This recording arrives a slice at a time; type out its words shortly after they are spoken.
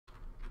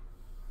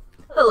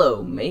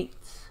Hello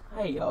mates,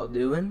 how y'all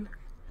doing?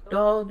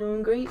 Y'all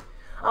doing great?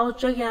 I was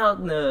checking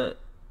out the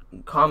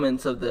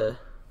comments of the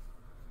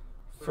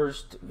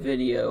first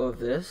video of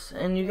this,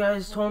 and you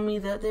guys told me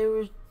that there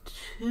were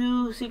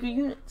 2 secret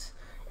units,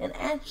 and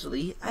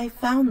actually I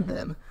found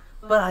them,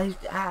 but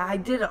I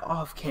did it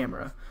off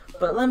camera.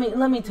 But let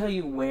me tell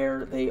you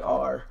where they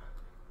are.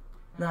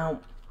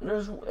 Now,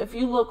 if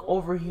you look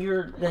over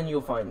here, then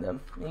you'll find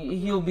them.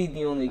 He'll be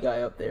the only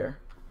guy up there.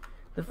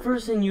 The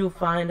first thing you'll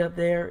find up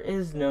there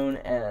is known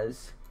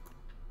as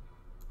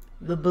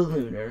the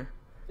ballooner.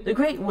 The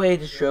great way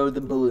to show the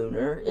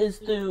ballooner is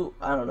through,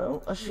 I don't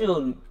know, a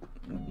shield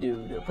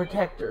dude, a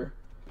protector.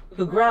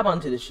 He'll grab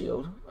onto the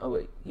shield. Oh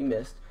wait, you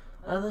missed.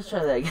 Let's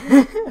try that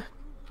again.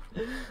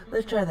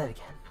 Let's try that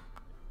again.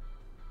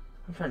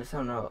 I'm trying to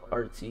sound all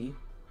artsy.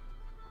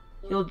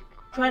 He'll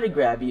try to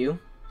grab you.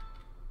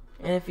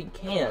 And if he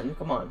can,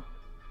 come on.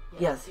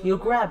 Yes, he'll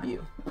grab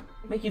you.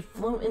 Make you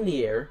float in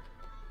the air.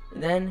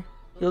 And then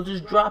he'll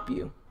just drop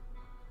you.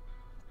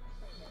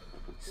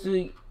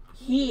 So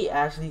he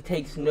actually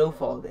takes no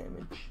fall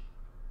damage.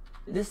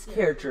 This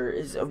character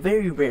is a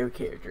very rare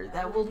character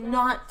that will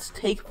not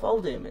take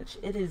fall damage.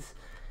 It is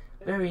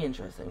very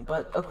interesting.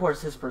 But of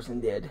course this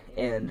person did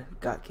and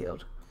got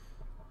killed.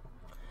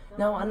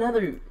 Now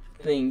another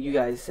thing you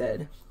guys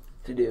said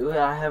to do,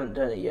 I haven't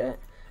done it yet,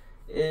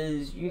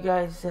 is you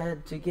guys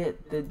said to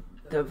get the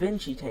Da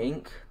Vinci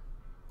tank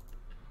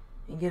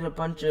and get a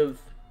bunch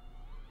of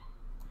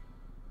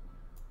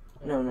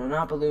no,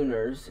 not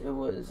ballooners. It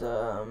was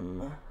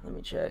let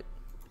me check.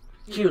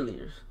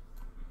 Cheerleaders.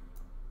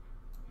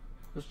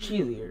 It was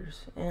cheerleaders,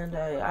 and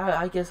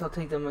I guess I'll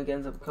take them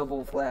against a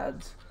couple of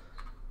lads.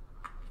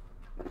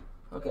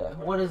 Okay,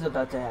 what is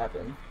about to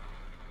happen?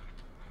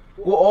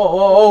 Whoa,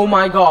 oh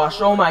my gosh!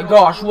 Oh my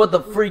gosh! What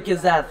the freak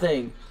is that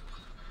thing?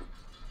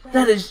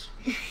 That is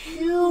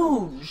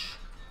huge!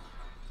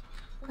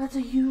 That's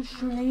a huge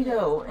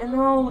tornado! And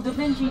no, Da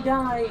Vinci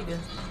died!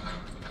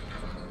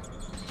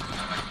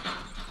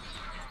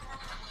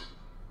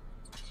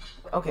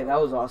 Okay,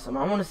 that was awesome.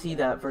 I want to see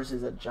that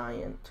versus a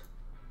giant.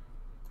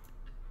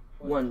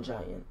 One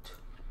giant.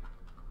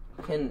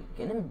 Can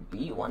it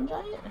beat one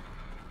giant?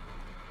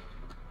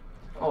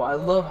 Oh, I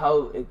love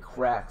how it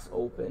cracks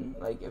open,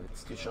 like if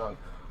it's too strong.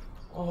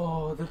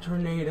 Oh, the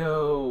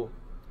tornado!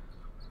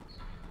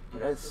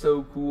 That's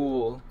so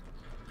cool.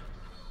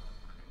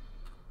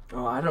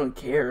 Oh, I don't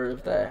care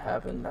if that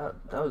happened.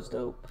 That was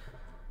dope.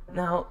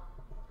 Now,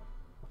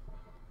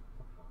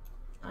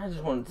 I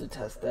just wanted to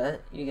test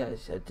that. You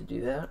guys had to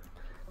do that.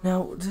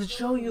 Now, to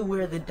show you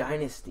where the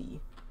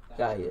dynasty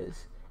guy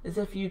is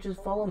if you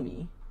just follow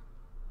me,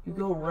 you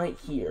go right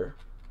here.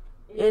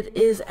 It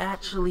is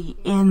actually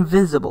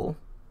invisible.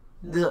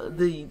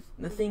 The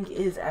thing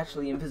is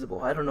actually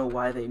invisible. I don't know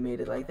why they made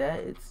it like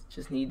that. It's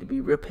just need to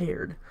be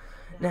repaired.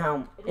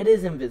 Now, it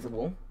is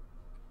invisible.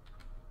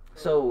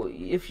 So,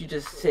 if you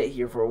just sit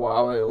here for a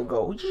while, it'll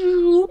go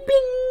bing!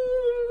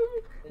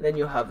 Then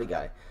you'll have the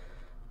guy.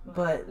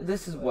 But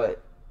this is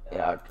what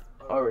it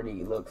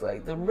already looks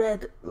like. The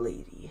red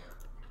lady.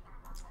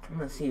 I'm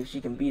gonna see if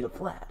she can beat a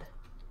Vlad.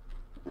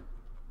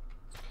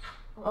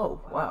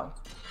 Oh, wow.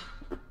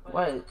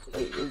 Wait,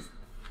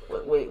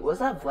 was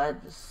that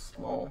Vlad just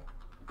small?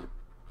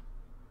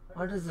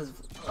 Why does this...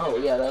 Oh,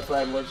 yeah, that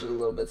Vlad was just a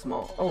little bit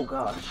small. Oh,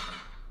 gosh.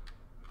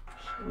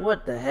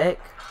 What the heck?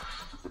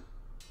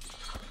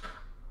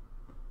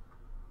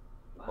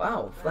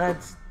 Wow,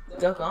 Vlad's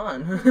stuck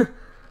on.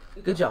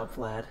 Good job,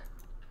 Vlad.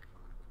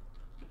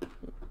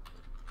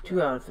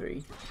 2 out of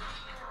 3.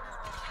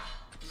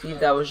 See if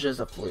that was just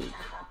a fluke.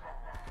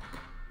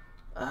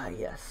 Ah,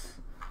 yes.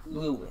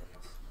 Blue wins.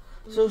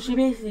 So she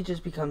basically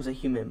just becomes a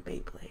human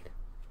Beyblade.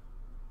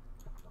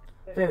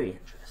 Very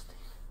interesting.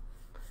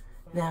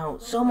 Now,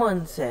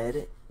 someone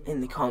said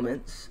in the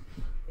comments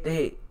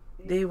they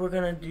were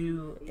gonna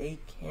do a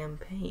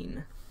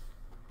campaign.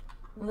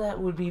 Well, that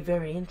would be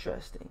very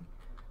interesting.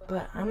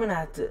 But I'm gonna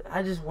have to,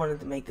 I just wanted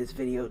to make this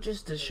video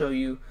just to show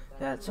you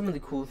that some of the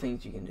cool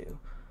things you can do.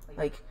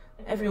 Like,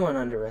 everyone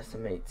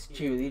underestimates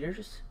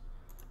cheerleaders.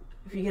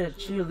 If you get a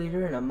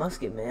cheerleader and a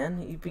musket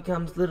man, he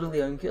becomes literally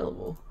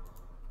unkillable.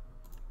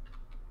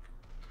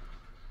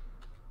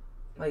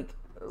 Like,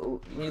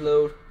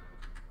 reload.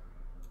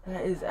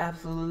 That is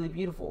absolutely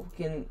beautiful.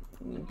 Can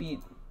be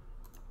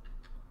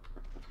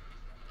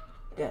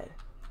dead.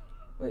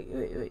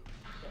 Wait.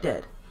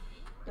 Dead.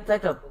 It's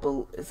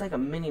like a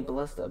mini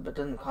ballista, but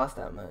doesn't cost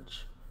that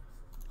much.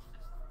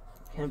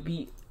 Can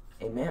beat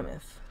a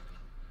mammoth.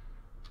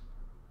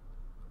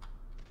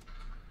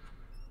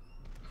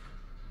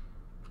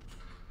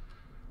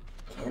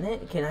 Can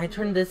it? Can I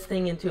turn this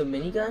thing into a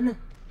minigun?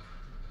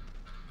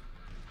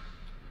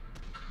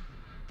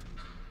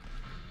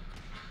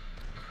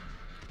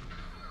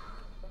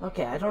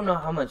 Okay, I don't know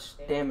how much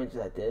damage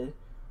that did,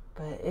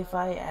 but if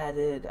I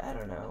added, I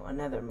don't know,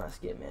 another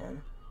musket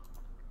man,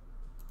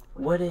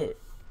 would it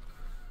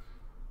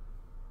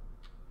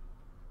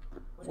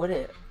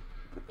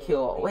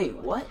kill? Wait,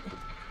 what?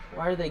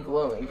 Why are they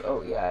glowing?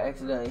 Oh yeah, I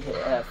accidentally hit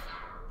F.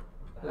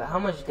 How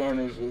much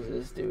damage is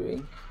this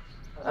doing?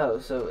 Oh,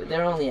 so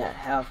they're only at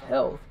half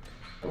health.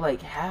 But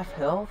like half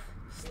health,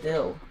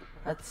 still,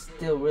 that's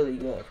still really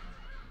good.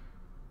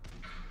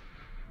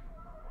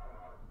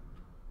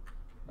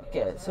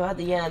 Okay, so at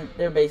the end,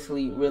 they're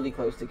basically really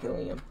close to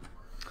killing him.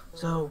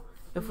 So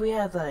if we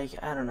had like,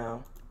 I don't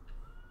know,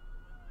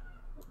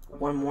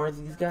 one more of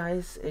these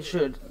guys, it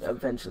should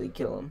eventually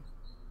kill him.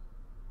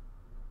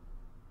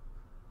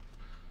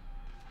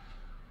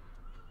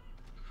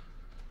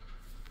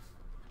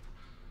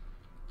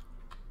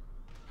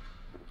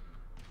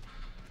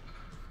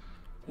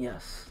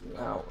 Yes,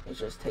 now it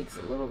just takes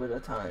a little bit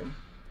of time.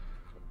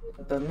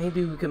 But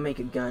maybe we can make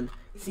a gun.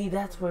 See,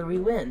 that's where we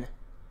win.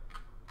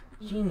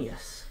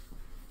 Genius.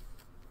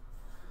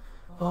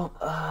 Well,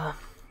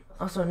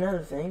 also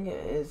another thing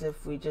is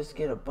if we just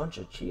get a bunch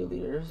of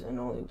cheerleaders and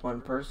only one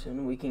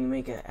person, we can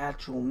make an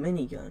actual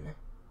minigun.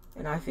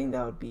 And I think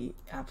that would be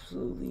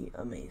absolutely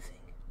amazing.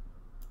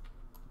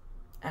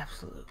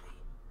 Absolutely.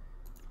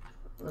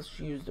 Let's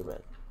use the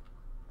red.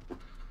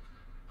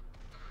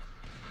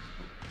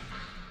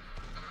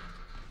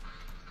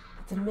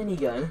 It's a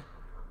minigun.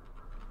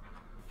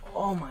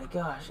 Oh my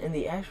gosh, and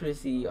the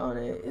accuracy on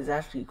it is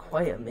actually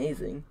quite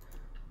amazing.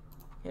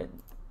 Yeah,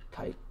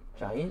 type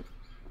giant.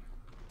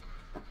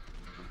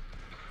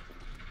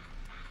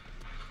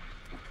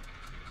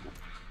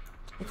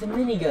 It's a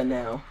minigun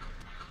now.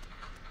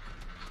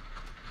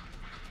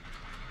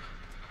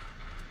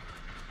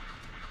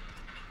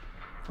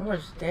 How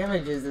much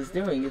damage is this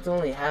doing? It's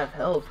only half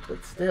health,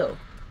 but still.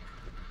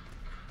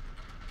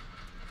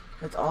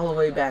 It's all the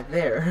way back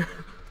there.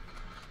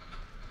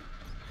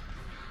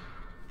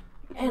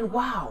 And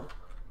wow!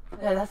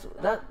 Yeah,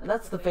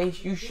 that's the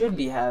face you should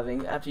be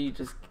having after you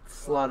just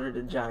slaughtered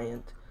a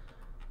giant.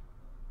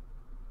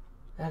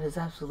 That is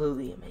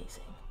absolutely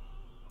amazing.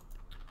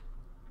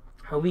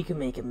 How we can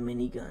make a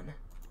minigun.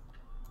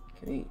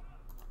 Can we...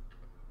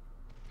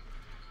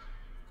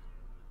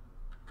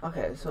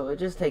 Okay, so it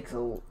just takes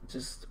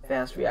just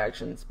fast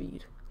reaction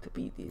speed to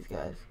beat these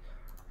guys.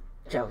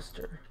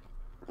 Jouster.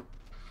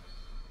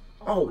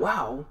 Oh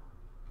wow!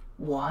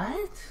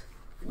 What?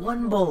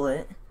 One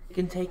bullet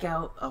can take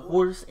out a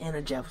horse and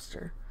a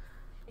jouster.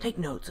 Take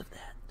notes of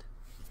that.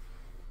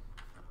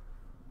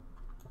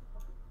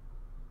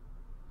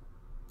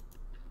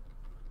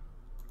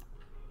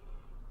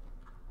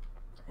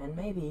 And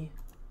maybe,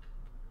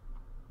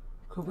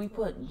 could we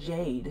put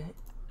Jade,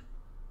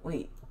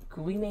 wait,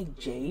 could we make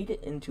Jade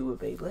into a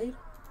Beyblade?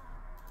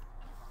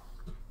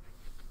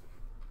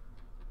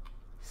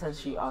 Since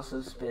she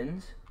also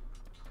spins.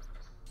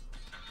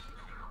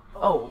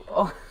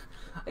 Oh,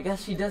 I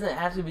guess she doesn't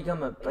have to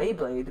become a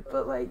Beyblade,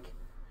 but like,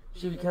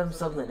 she becomes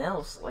something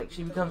else. Like,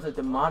 she becomes a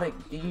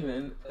demonic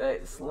demon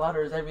that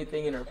slaughters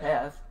everything in her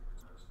path.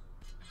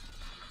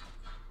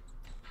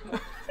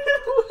 What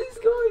is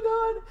going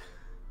on?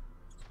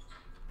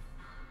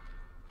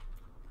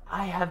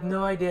 I have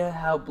no idea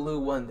how blue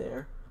won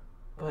there,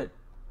 but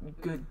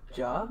good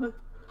job.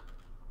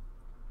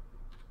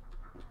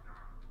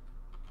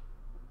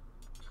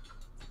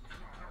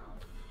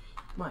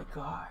 My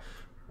gosh.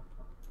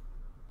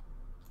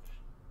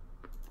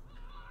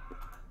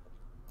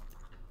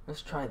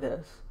 Let's try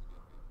this.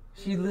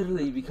 She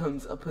literally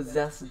becomes a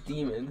possessed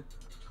demon.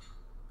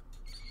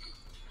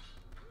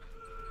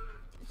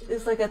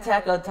 It's like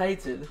Attack on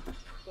Titan,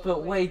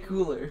 but way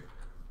cooler.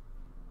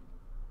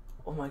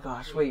 Oh my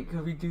gosh, wait,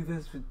 could we do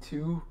this with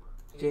 2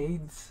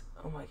 Jades?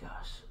 Oh my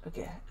gosh,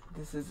 okay,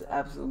 this is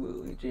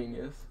absolutely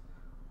genius.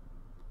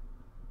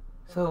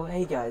 So,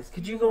 hey guys,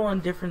 could you go on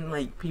different,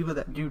 like, people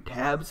that do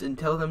tabs and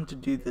tell them to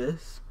do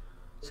this?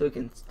 So it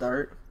can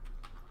start,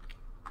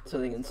 so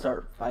they can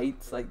start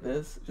fights like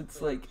this.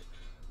 It's, like,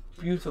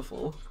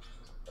 beautiful.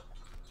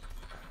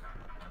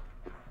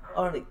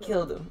 Oh, and it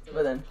killed him,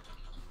 but then,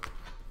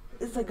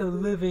 it's like a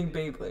living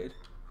Beyblade.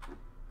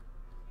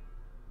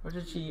 Where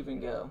did she even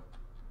go?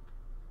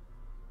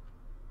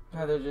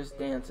 Now they're just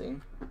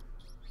dancing.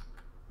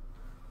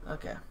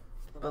 Okay,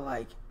 but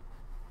like,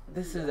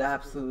 this is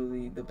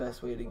absolutely the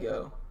best way to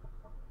go.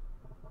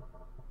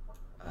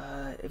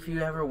 If you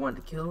ever want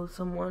to kill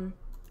someone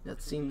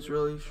that seems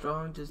really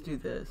strong, just do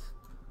this.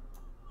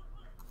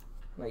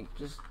 Like,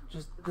 just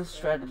this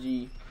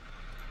strategy.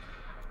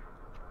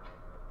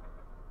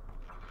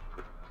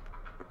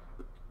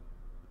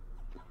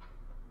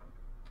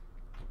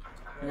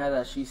 Now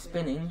that she's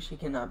spinning, she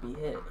cannot be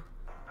hit.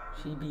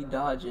 She be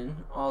dodging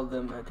all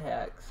them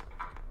attacks.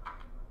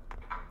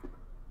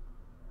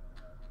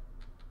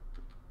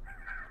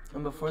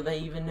 And before they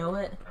even know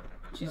it,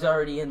 she's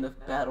already in the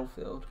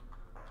battlefield.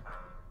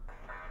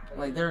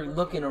 Like, they're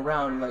looking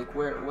around like,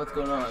 what's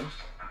going on?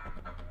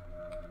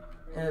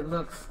 And it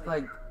looks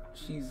like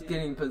she's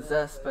getting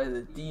possessed by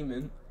the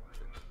demon.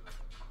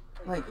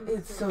 Like,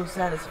 it's so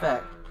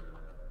satisfying.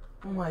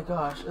 Oh my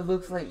gosh, it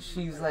looks like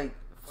she's like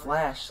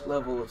Flash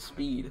level of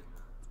speed.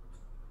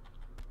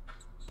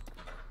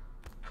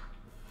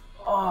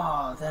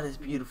 Oh, that is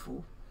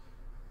beautiful.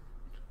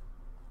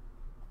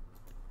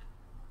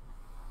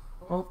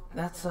 Well,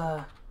 that's,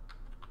 I'm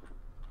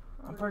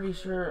pretty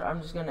sure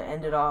I'm just gonna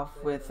end it off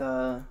with,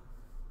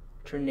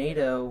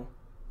 Tornado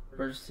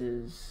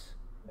versus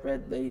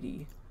Red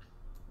Lady.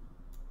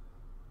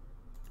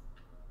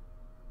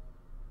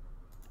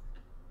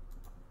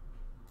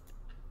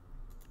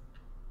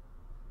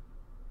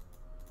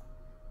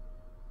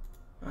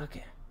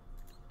 Okay.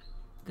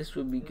 This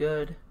would be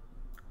good.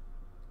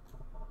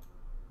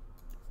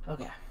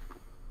 Okay.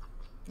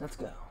 Let's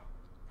go.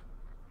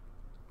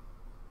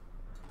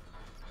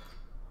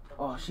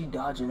 Oh, she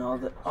dodging all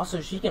the...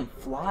 Also, she can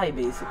fly,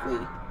 basically.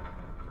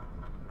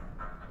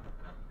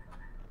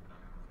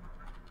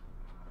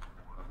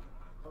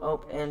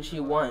 Oh, and she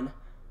won.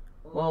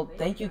 Well,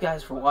 thank you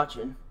guys for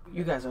watching.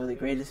 You guys are the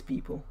greatest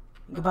people.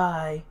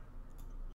 Goodbye.